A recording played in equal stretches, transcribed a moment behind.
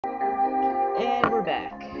we're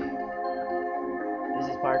back. This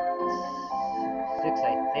is part 6,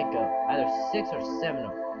 I think, of either 6 or 7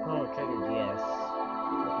 of Chrono Trigger DS.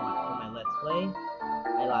 For my Let's Play.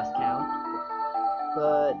 I lost count,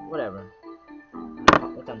 but whatever.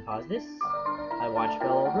 Let's unpause this. My watch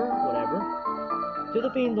fell over, whatever. To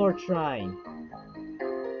the Fiend Lord Shrine.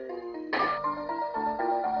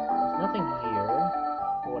 There's nothing here.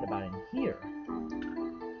 But what about in here?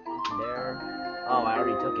 There. Oh, I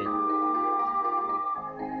already took it.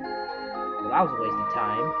 Well, that was a waste of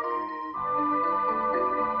time.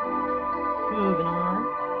 Moving on.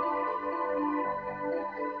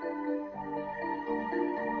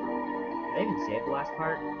 Did I even save the last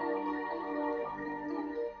part?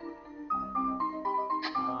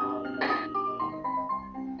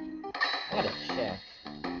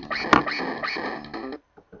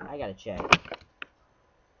 I gotta check.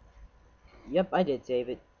 Yep, I did save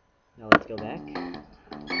it. Now let's go back.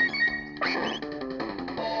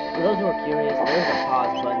 For those who are curious, there is a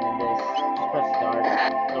pause button in this. Just press start.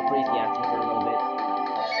 It'll freeze the action for a little bit.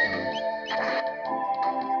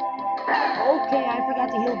 Okay, I forgot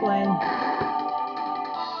to heal Glenn.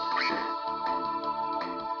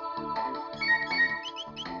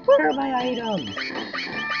 Where are my items?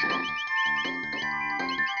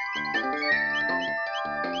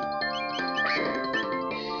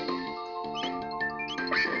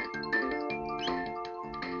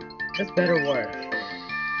 This better work.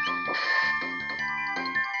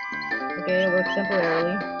 Okay, it works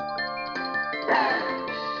temporarily.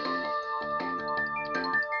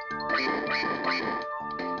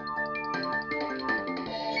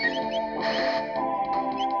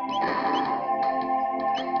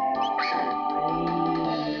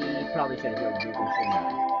 I probably should have healed Luca, shouldn't I?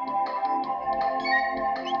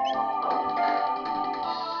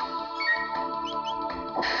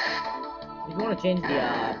 If you want to change the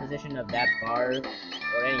position of that bar, or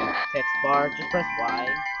any text bar, just press Y.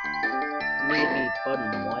 It may be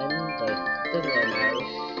button 1, but it doesn't really matter.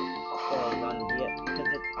 Because on the DS, because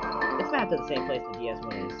it's mapped to the same place the DS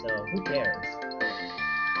one is, so who cares?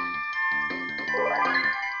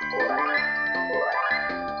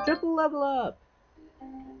 Triple level up!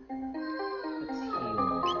 Let's heal.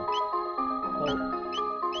 Well,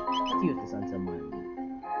 let's use this on someone.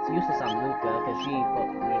 It's useless on Luca, because she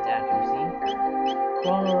needs accuracy.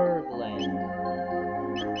 Chrono or Glenn?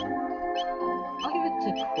 I'll give it to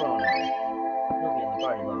Chrono. He'll be in the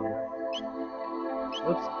party longer.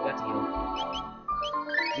 Oops, forgot to heal.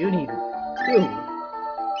 You need 2.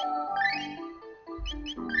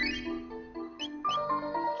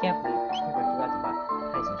 Can't believe I forgot to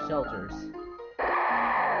buy some shelters.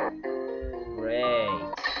 Great.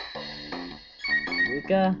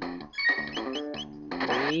 Luca?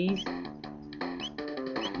 Please?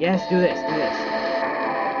 Yes, do this, do this.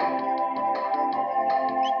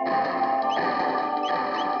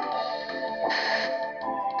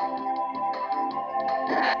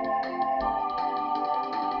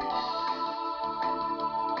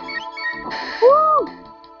 Woo!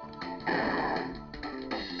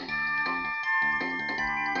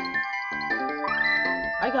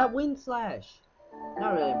 I got Wind Slash!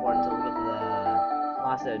 Not really important until we get to the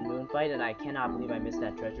Masa and Moon fight, and I cannot believe I missed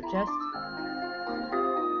that treasure chest.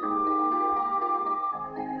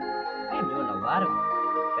 I am doing a lot of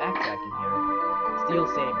backtracking here. Steel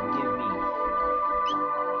Saber, give me.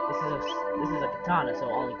 This is a katana, so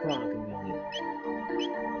only Chrono can wield it.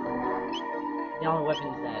 The only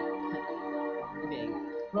weapons that... Okay,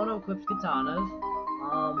 Chrono equips katanas,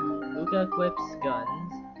 Luca equips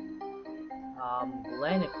guns,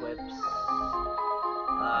 Glenn equips,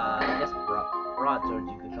 I guess broadswords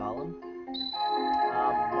you could call them.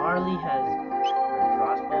 Marley has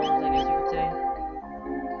crossbows, I guess you could say.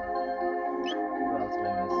 Who else am I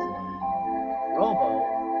missing? Robo,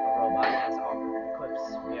 a robot, equips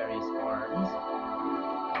various arms.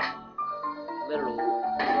 Literal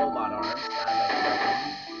robot arms, not like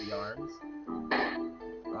weapons, 3 arms.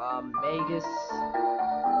 Magus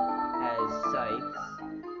has scythes.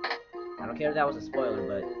 I don't care if that was a spoiler,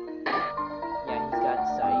 but yeah, he's got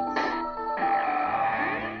scythes.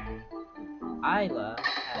 Isla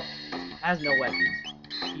has no weapons.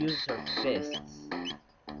 She uses her fists.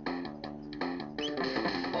 Am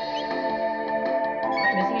I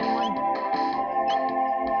missing anyone?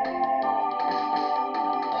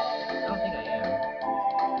 I don't think I am.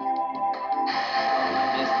 Oh, I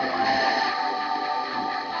missed one.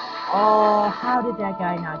 Oh, how did that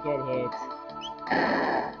guy not get hit?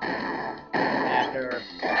 After.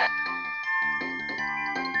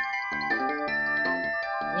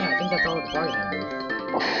 Yeah, I think that's all of the party members.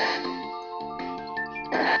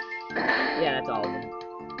 Yeah, that's all of them.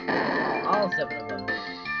 All 7 of them.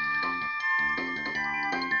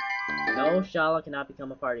 No, Shala cannot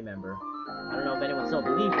become a party member. I don't know if anyone still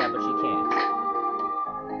believes that, but she can't.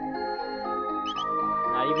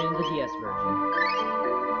 Not even in the DS version.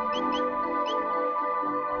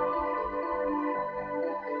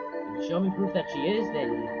 If you show me proof that she is,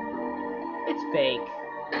 then it's fake.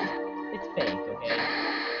 It's fake, okay?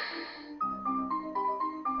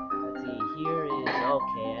 Let's see, here is...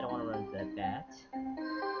 Okay, I don't want to run into that.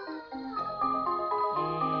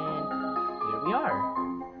 And here we are.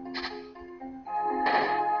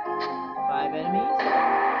 5 enemies.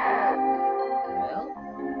 Well...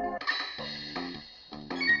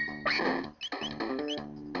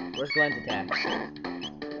 Where's Glenn's attack? I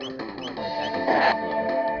want to attack his blow.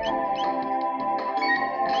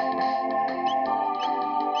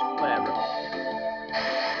 Whatever.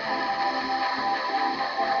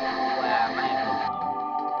 Wow, I have no blow.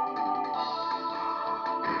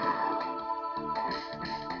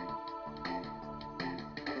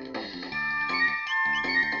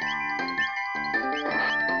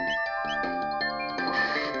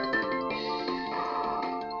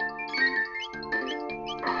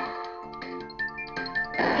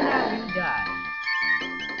 And now you die.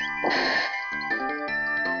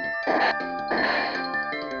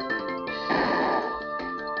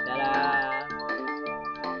 Ta-da!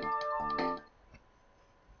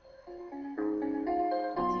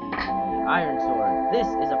 Let's see. Iron sword. This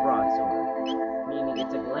is a broadsword, meaning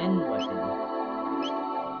it's a Glen weapon.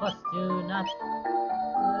 Plus 2, not...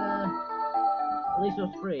 at least it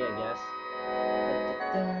was free, I guess.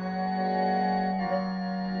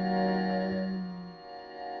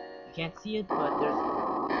 You can't see it, but there's a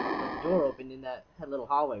door open in that little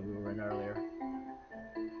hallway we were in earlier.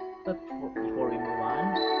 But before we move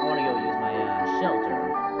on, I want to go use my shelter.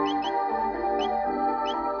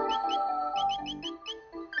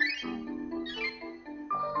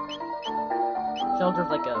 Shelter's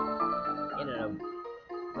like a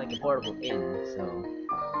portable inn, so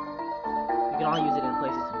you can only use it in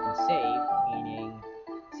places you can save, meaning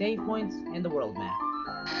save points and the world map.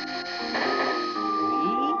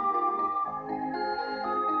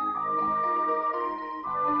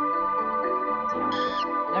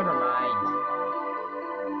 Never mind.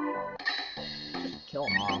 Just kill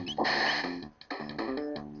them all.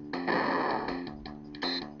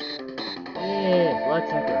 Yeah,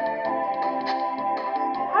 Bloodsucker.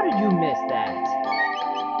 How did you miss that?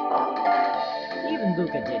 Even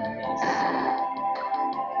Luca didn't miss.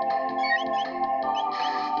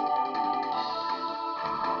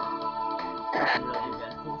 Nothing really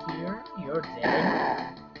eventful here. You're dead.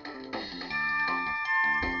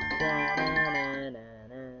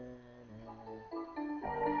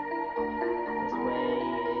 This way.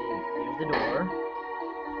 Here's the door.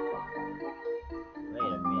 Wait a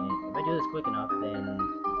minute. If I do this quick enough, then...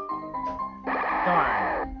 Darn!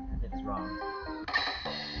 I did this wrong.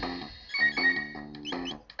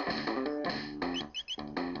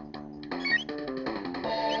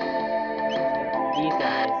 These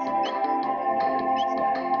guys.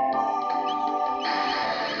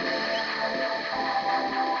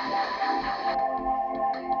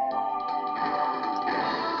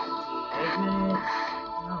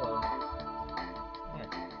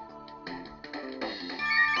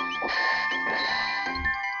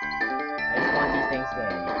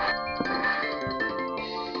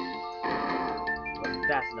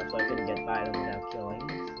 Fast enough so I couldn't get by them without killing.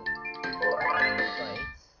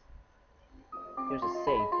 Here's a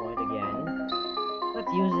save point again.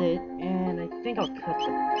 Let's use it, and I think I'll cut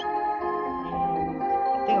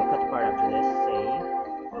the part after this. Save.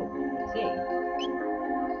 Oh, save.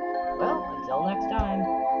 Well, until next time.